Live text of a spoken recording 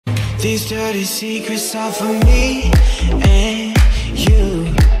These dirty secrets are for me and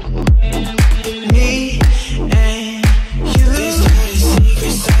you. Me and you. These dirty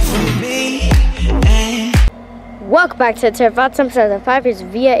secrets are for me and Welcome back to Stratford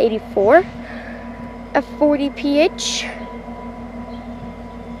VIA 84 F40 PH.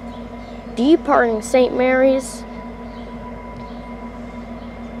 Departing St. Mary's.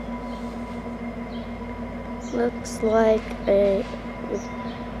 Looks like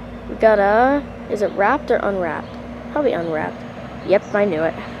we got a, is it wrapped or unwrapped? Probably unwrapped. Yep, I knew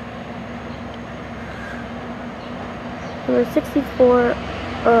it. Number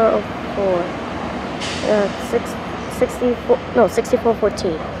 6404.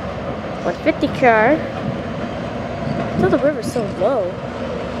 6414. 150 car. So the river's so low.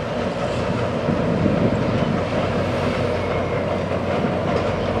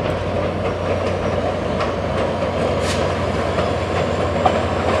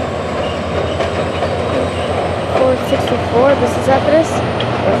 This is after this.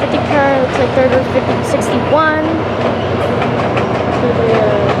 50 car, looks like third or 50, 61.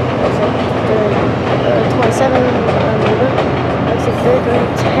 27. Looks like third or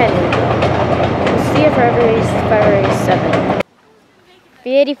 10. We'll see if February 7.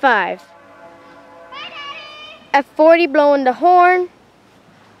 V85. F40 blowing the horn.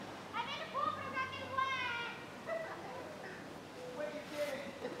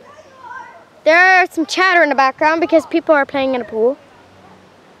 There's some chatter in the background because people are playing in a pool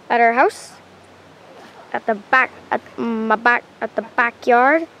at our house, at the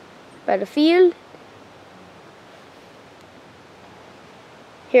backyard, by the field.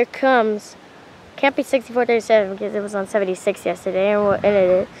 Here comes. Can't be 6437 because it was on 76 yesterday, and it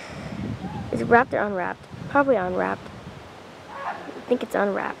is. Is it wrapped or unwrapped? Probably unwrapped. I think it's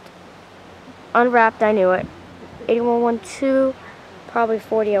unwrapped. Unwrapped, I knew it. 8112, probably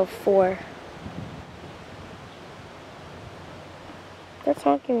 4004. That's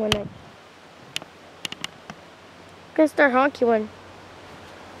honky one. I'm gonna start honky one.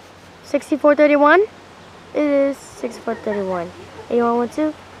 6431. It is 6431.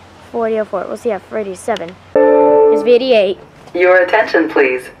 8112. 4004. We'll see at 37. It's V88. Your attention,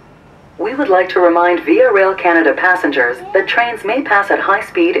 please. We would like to remind Via Rail Canada passengers that trains may pass at high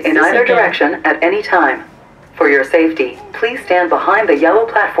speed in either direction at any time. For your safety, please stand behind the yellow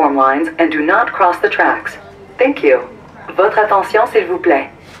platform lines and do not cross the tracks. Thank you. Votre attention, s'il vous plaît.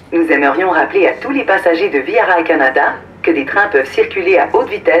 Nous aimerions rappeler à tous les passagers de Via Rail Canada que des trains peuvent circuler à haute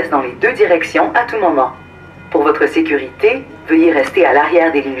vitesse dans les deux directions à tout moment. Pour votre sécurité, veuillez rester à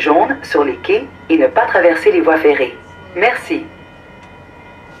l'arrière des lignes jaunes sur les quais et ne pas traverser les voies ferrées. Merci.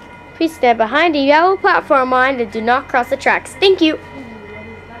 Please stand behind the yellow platform line and do not cross the tracks. Thank you.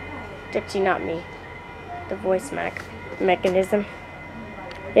 Actually, not me. The voice mechanism.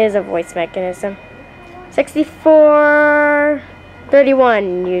 It is a voice mechanism.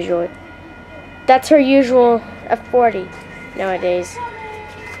 6431 usually. That's her usual F40 nowadays.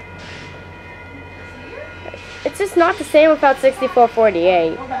 It's just not the same without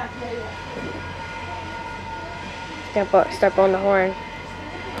 6448. Gonna start blowing the horn.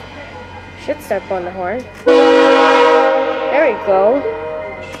 Should start blowing the horn. There we go.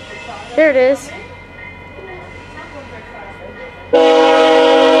 There it is.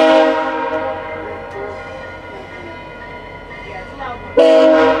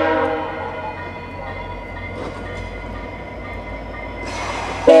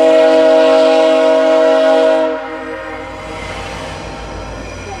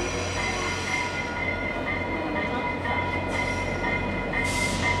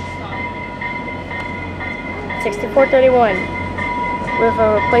 $64.31 with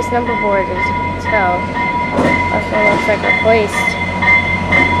a replaced number board, as you can tell. That's what looks like replaced.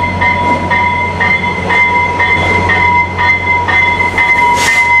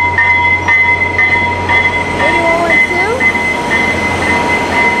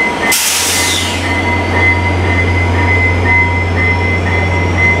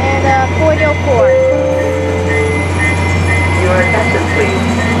 And 4004. Your attention, please.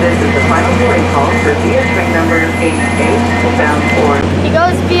 This is the final boarding call for Via train number 88, bound for... He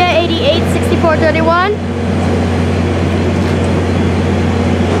goes via 88, 6431.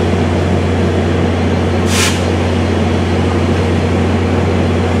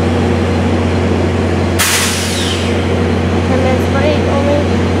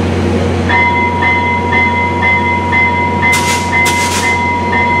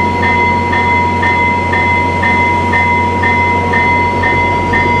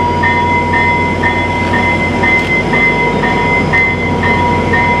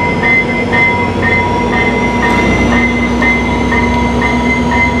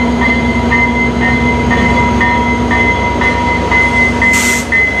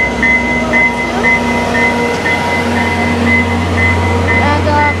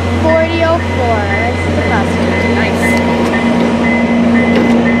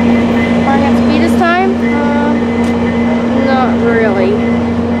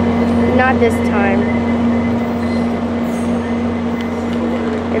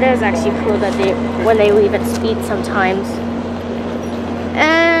 cool that when they leave at speed sometimes.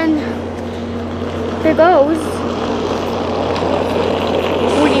 And there goes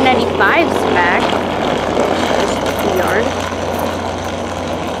 4095's back.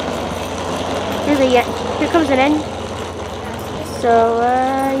 The yard. Here comes an end. So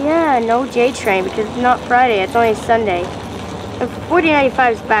yeah, no J train because it's not Friday. It's only Sunday. And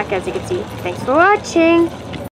 4095's back, as you can see. Thanks for watching.